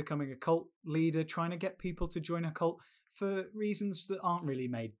wife is becoming a cult leader, trying to get people to join her cult for reasons that aren't really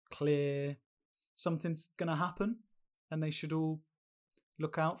made clear. Something's going to happen, and they should all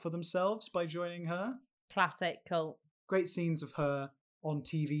look out for themselves by joining her. Classic cult. Great scenes of her on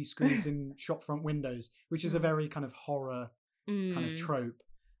TV screens in shopfront windows, which is a very kind of horror kind of trope.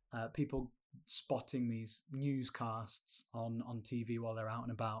 People spotting these newscasts on TV while they're out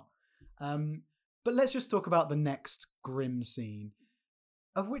and about. But let's just talk about the next grim scene,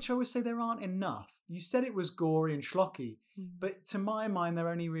 of which I would say there aren't enough. You said it was gory and schlocky, but to my mind, there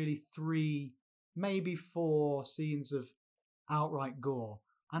are only really 3, maybe 4 scenes of outright gore,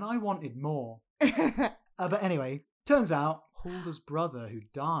 and I wanted more. But anyway, turns out Huldr's brother, who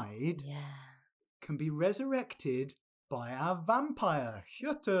died, can be resurrected by a vampire,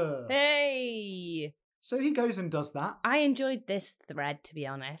 Hjörtur. Hey! So he goes and does that. I enjoyed this thread, to be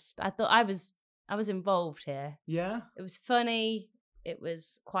honest. I thought I was involved here. Yeah? It was funny. It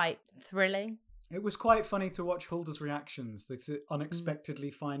was quite thrilling. It was quite funny to watch Huldr's reactions. They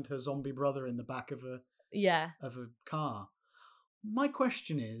unexpectedly find her zombie brother in the back of a car. My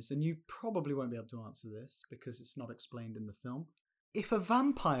question is, and you probably won't be able to answer this because it's not explained in the film, if a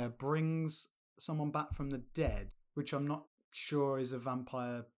vampire brings someone back from the dead, which I'm not sure is a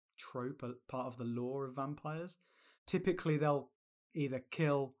vampire trope, a part of the lore of vampires, typically they'll either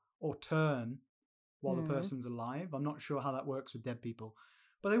kill or turn while the person's alive. I'm not sure how that works with dead people.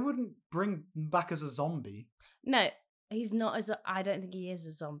 But they wouldn't bring him back as a zombie. No, he's not I don't think he is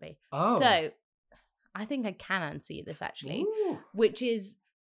a zombie. Oh. So, I think I can answer you this actually. Ooh. Which is,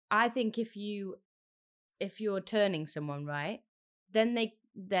 I think if you're turning someone, right, then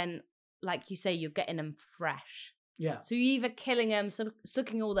like you say, you're getting them fresh. Yeah. So you're either killing them,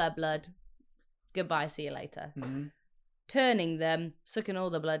 sucking all their blood, goodbye, see you later. Mm-hmm. Turning them, sucking all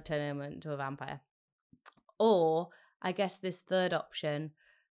the blood, turning them into a vampire. Or, I guess this third option,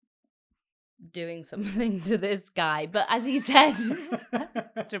 doing something to this guy. But as he said,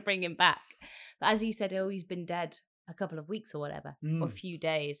 to bring him back. But as he said, he's been dead a couple of weeks or whatever, or a few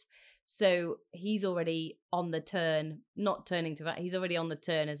days. So he's already on the turn, not turning to, he's already on the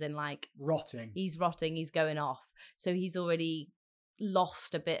turn as in like... Rotting. He's rotting, he's going off. So he's already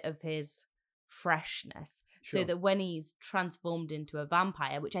lost a bit of his freshness. Sure. So that when he's transformed into a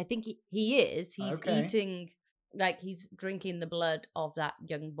vampire, which I think he is, he's eating... Like, he's drinking the blood of that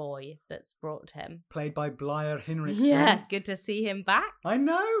young boy that's brought him. Played by Blair Hinrichsen. Yeah, good to see him back. I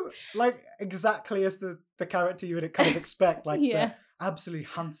know. Like, exactly as the character you would kind of expect. Like, the absolutely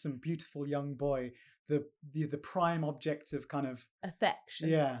handsome, beautiful young boy. The prime object of kind of... affection.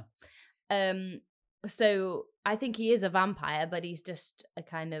 Yeah. So, I think he is a vampire, but he's just a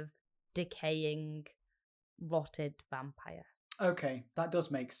kind of decaying, rotted vampire. Okay, that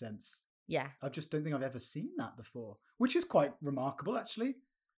does make sense. Yeah. I just don't think I've ever seen that before, which is quite remarkable, actually.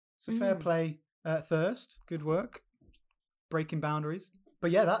 So fair play, Thirst. Good work. Breaking boundaries.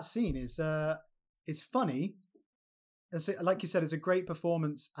 But yeah, that scene is funny. Like you said, it's a great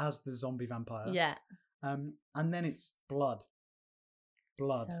performance as the zombie vampire. Yeah. And then it's blood.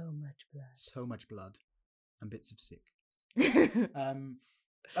 Blood. So much blood. So much blood. And bits of sick.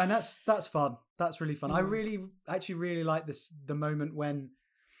 And that's fun. That's really fun. I really like the moment when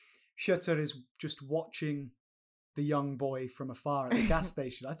Shutter is just watching the young boy from afar at the gas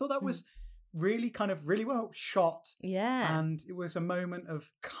station. I thought that was really well shot. Yeah. And it was a moment of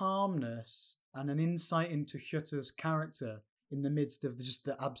calmness and an insight into Shutter's character in the midst of just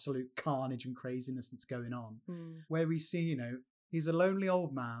the absolute carnage and craziness that's going on. Where we see, he's a lonely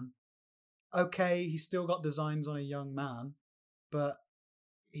old man. Okay, he's still got designs on a young man, but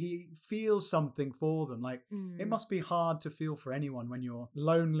he feels something for them. Like, it must be hard to feel for anyone when you're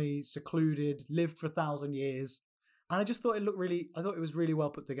lonely, secluded, lived for 1,000 years. And I just thought it was really well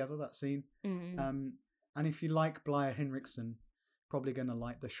put together, that scene. And if you like Blair Henriksen, probably going to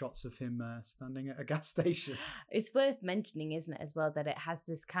like the shots of him standing at a gas station. It's worth mentioning, isn't it, as well, that it has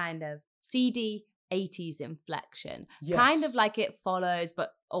this kind of seedy 80s inflection. Yes. Kind of like It Follows,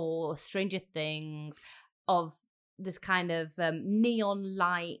 or Stranger Things, of this kind of neon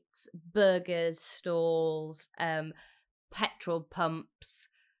lights, burgers, stalls, petrol pumps.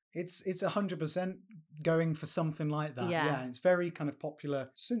 It's 100% going for something like that. Yeah, and it's very kind of popular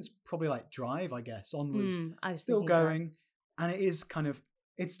since probably like Drive, I guess, onwards. Still going. And it is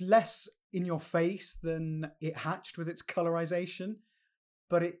it's less in your face than It Hatched with its colorization,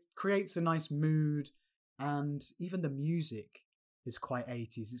 but it creates a nice mood, and even the music is quite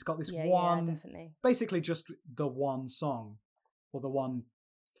 80s. It's got this basically just the one song or the one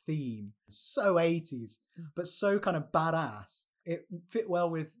theme. It's so 80s, but so kind of badass. It fit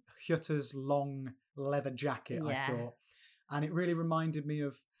well with Hjutter's long leather jacket, I thought. And it really reminded me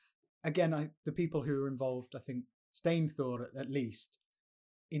of, again, the people who were involved, I think, Stainthor at least,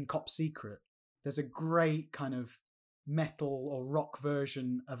 in Cop Secret. There's a great kind of metal or rock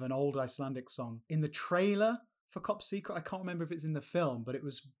version of an old Icelandic song in the trailer for Cop Secret. I can't remember if it's in the film, but it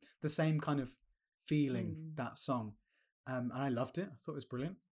was the same kind of feeling, that song. And I loved it. I thought it was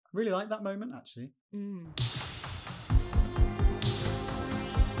brilliant. I really liked that moment, actually.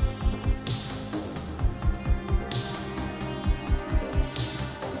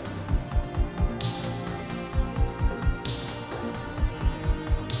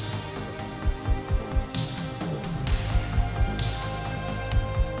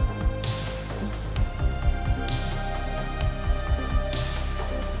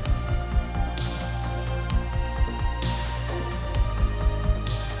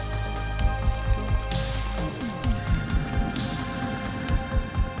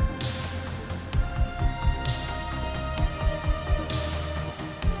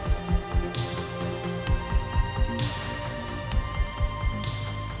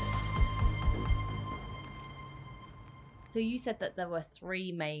 So you said that there were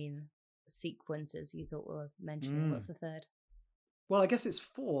 3 main sequences you thought were mentioned. What's the third? Well, I guess it's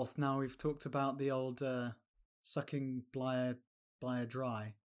 4th now we've talked about the old sucking Blair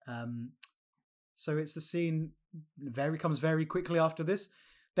dry. So it's the scene comes very quickly after this.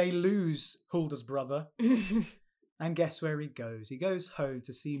 They lose Hulda's brother. And guess where he goes? He goes home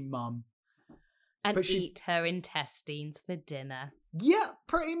to see Mum. And eat her intestines for dinner. Yeah,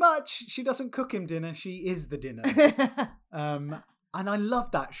 pretty much. She doesn't cook him dinner. She is the dinner. And I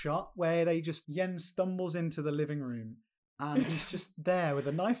love that shot where Jens stumbles into the living room and he's just there with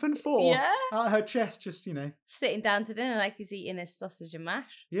a knife and fork at her chest, just, sitting down to dinner like he's eating his sausage and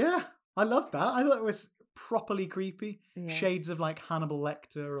mash. Yeah, I love that. I thought it was properly creepy. Yeah. Shades of like Hannibal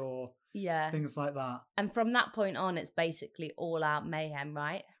Lecter or things like that. And from that point on, it's basically all out mayhem,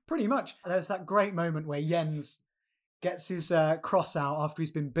 right? Pretty much. There's that great moment where Jens gets his cross out after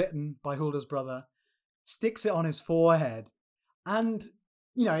he's been bitten by Hulda's brother, sticks it on his forehead, and,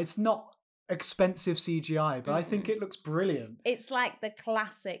 it's not expensive CGI, but I think it looks brilliant. It's like the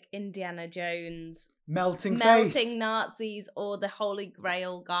classic Indiana Jones melting Nazis, or the Holy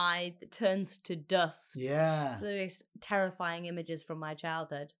Grail guy that turns to dust. Yeah. So those terrifying images from my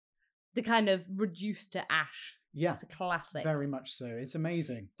childhood. The kind of reduced to ash. Yeah. It's a classic. Very much so. It's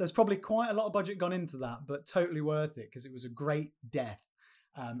amazing. There's probably quite a lot of budget gone into that, but totally worth it because it was a great death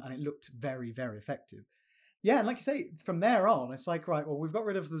and it looked very, very effective. Yeah, and like you say, from there on, it's like, right, well, we've got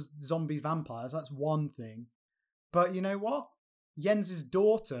rid of the zombie vampires. That's one thing. But you know what? Jens's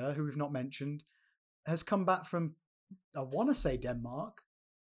daughter, who we've not mentioned, has come back from, I want to say Denmark.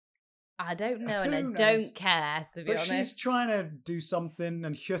 I don't know, and I Who knows? don't care, to be But honest. she's trying to do something,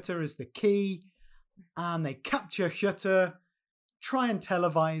 and Hyuta is the key, and they capture Hyuta, try and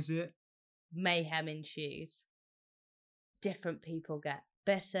televise it. Mayhem ensues. Different people get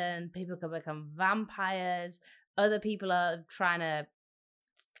bitten, people can become vampires, other people are trying to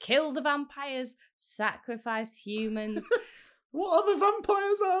kill the vampires, sacrifice humans. What other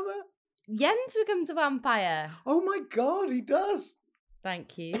vampires are there? Jens becomes a vampire. Oh my god, he does.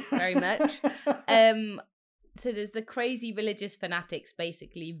 Thank you very much. So there's the crazy religious fanatics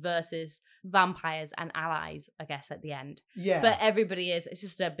basically versus vampires and allies, I guess, at the end. Yeah. But everybody it's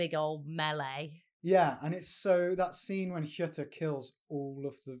just a big old melee. Yeah, and it's so that scene when Hyuta kills all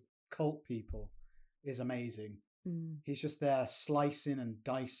of the cult people is amazing. He's just there slicing and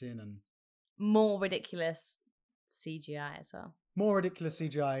dicing and more ridiculous CGI as well. More ridiculous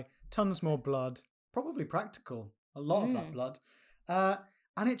CGI, tons more blood, probably practical, a lot of that blood.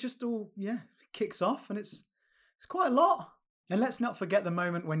 And it just all, kicks off, and it's quite a lot. And let's not forget the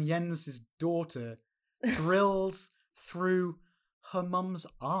moment when Jens's daughter drills through her mum's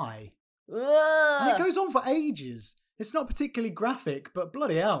eye. And it goes on for ages. It's not particularly graphic, but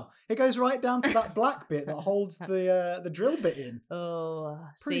bloody hell, it goes right down to that black bit that holds the drill bit in. Oh,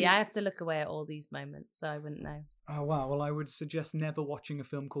 see, I have to look away at all these moments, so I wouldn't know. Oh, wow. Well, I would suggest never watching a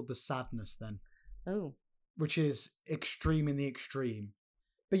film called The Sadness then. Oh. Which is extreme in the extreme.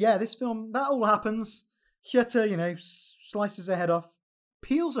 But yeah, this film, that all happens. Hyuta, slices her head off,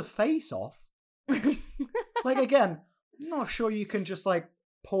 peels her face off. Like, again, I'm not sure you can just,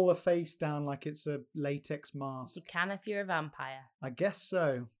 pull a face down like it's a latex mask. You can if you're a vampire. I guess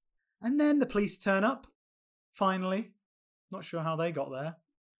so. And then the police turn up, finally. Not sure how they got there.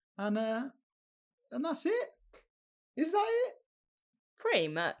 And that's it. Is that it? Pretty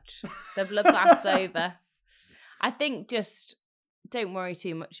much. The bloodbath's over. I think just don't worry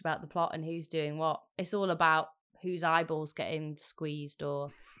too much about the plot and who's doing what. It's all about whose eyeballs getting squeezed or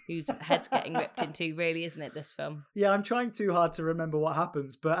whose head's getting ripped into, really, isn't it, this film? Yeah, I'm trying too hard to remember what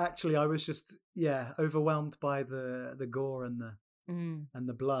happens, but actually I was just, overwhelmed by the gore and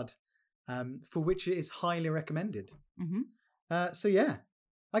the blood, for which it is highly recommended. Mm-hmm. So yeah,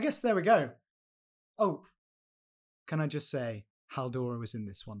 I guess there we go. Oh, can I just say, Haldora was in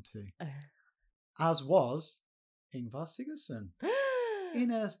this one too. As was Ingvar Sigurdsson.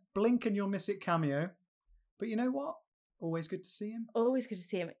 In a blink and you'll miss it cameo. But you know what? Always good to see him. Always good to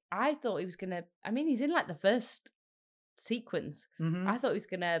see him. I thought he was going to... I mean, he's in the first sequence. Mm-hmm. I thought he was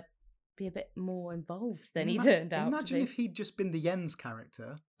going to be a bit more involved than he turned out. Imagine if he'd just been the Jens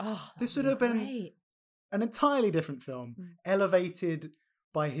character. Oh, this would have been an entirely different film. Elevated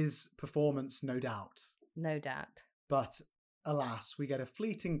by his performance, no doubt. No doubt. But alas, we get a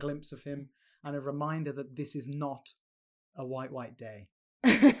fleeting glimpse of him and a reminder that this is not a white day.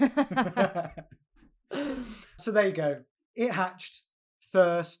 So there you go. It hatched.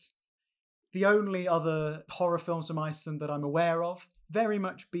 Thirst. The only other horror films from Iceland that I'm aware of. Very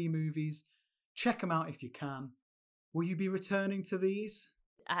much B movies. Check them out if you can. Will you be returning to these?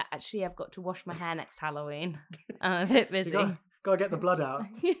 I've got to wash my hair next Halloween. I'm a bit busy. Gotta get the blood out.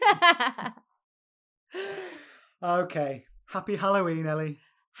 Yeah. Okay. Happy Halloween, Ellie.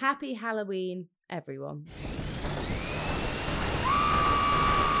 Happy Halloween, everyone.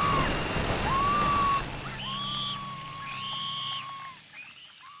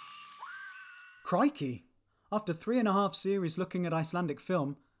 Crikey. After 3.5 series looking at Icelandic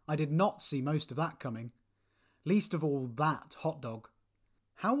film, I did not see most of that coming. Least of all that hot dog.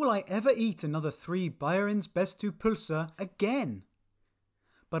 How will I ever eat another 3 Bæjarins Bestu Pulsa again?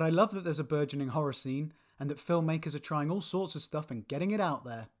 But I love that there's a burgeoning horror scene and that filmmakers are trying all sorts of stuff and getting it out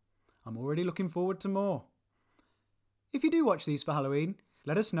there. I'm already looking forward to more. If you do watch these for Halloween,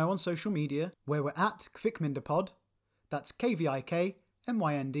 let us know on social media where we're at Kvikmyndapod. That's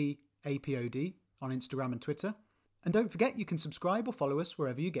KVIKMYNDAPOD on Instagram and Twitter. And don't forget you can subscribe or follow us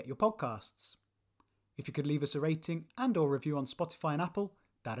wherever you get your podcasts. If you could leave us a rating and or review on Spotify and Apple,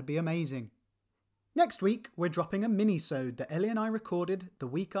 that'd be amazing. Next week, we're dropping a mini-sode that Ellie and I recorded the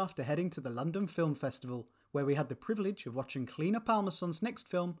week after heading to the London Film Festival, where we had the privilege of watching Clina Palmersson's next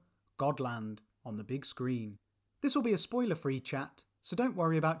film, Godland, on the big screen. This will be a spoiler-free chat, so don't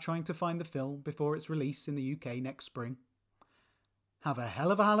worry about trying to find the film before its release in the UK next spring. Have a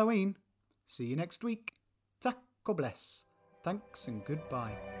hell of a Halloween. See you next week. Tack och bless. Thanks and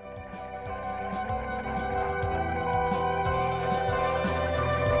goodbye.